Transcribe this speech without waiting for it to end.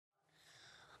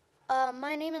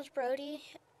My name is Brody,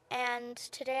 and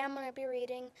today I'm going to be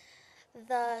reading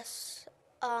the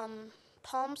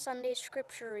Palm Sunday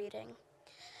scripture reading.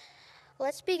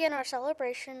 Let's begin our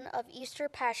celebration of Easter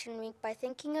Passion Week by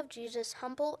thinking of Jesus'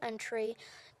 humble entry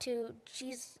to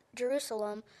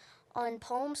Jerusalem on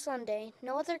Palm Sunday.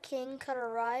 No other king could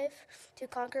arrive to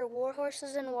conquer war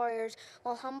horses and warriors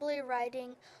while humbly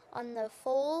riding on the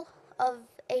foal of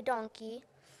a donkey.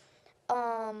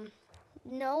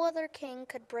 No other king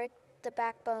could break the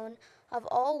backbone of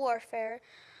all warfare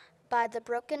by the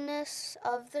brokenness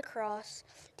of the cross.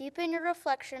 Deepen your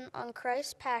reflection on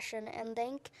Christ's passion and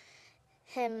thank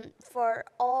Him for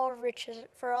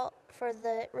for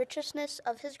the richness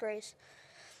of His grace.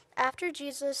 After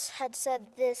Jesus had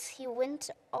said this, he went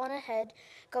on ahead,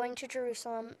 going to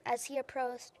Jerusalem. As he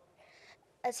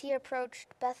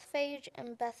approached Bethphage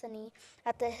and Bethany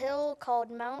at the hill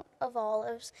called Mount of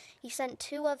Olives, he sent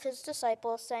two of his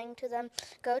disciples, saying to them,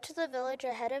 "Go to the village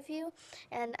ahead of you,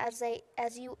 and as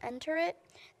you enter it,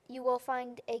 you will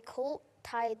find a colt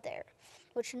tied there,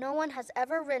 which no one has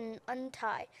ever ridden.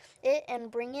 Untie it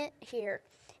and bring it here.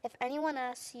 If anyone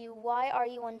asks you, 'Why are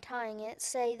you untying it?'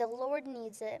 say, 'The Lord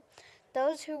needs it.'"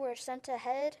 Those who were sent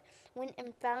ahead went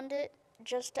and found it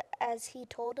just as he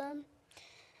told them.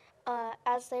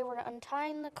 As they were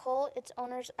untying the colt, its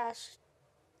owners asked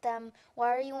them, "Why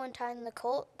are you untying the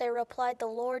colt?" They replied, "The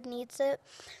Lord needs it."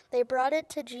 They brought it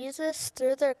to Jesus,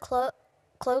 threw their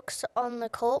cloaks on the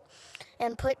colt,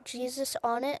 and put Jesus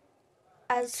on it.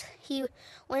 As he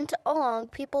went along,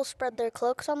 people spread their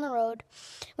cloaks on the road.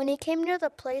 When he came near the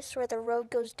place where the road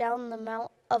goes down the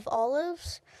Mount of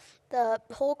Olives, the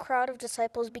whole crowd of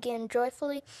disciples began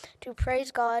joyfully to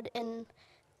praise God in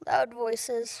loud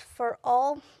voices for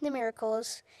all the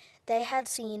miracles they had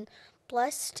seen.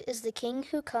 "Blessed is the King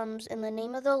who comes in the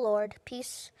name of the Lord,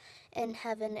 peace in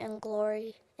heaven and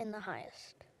glory in the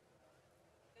highest."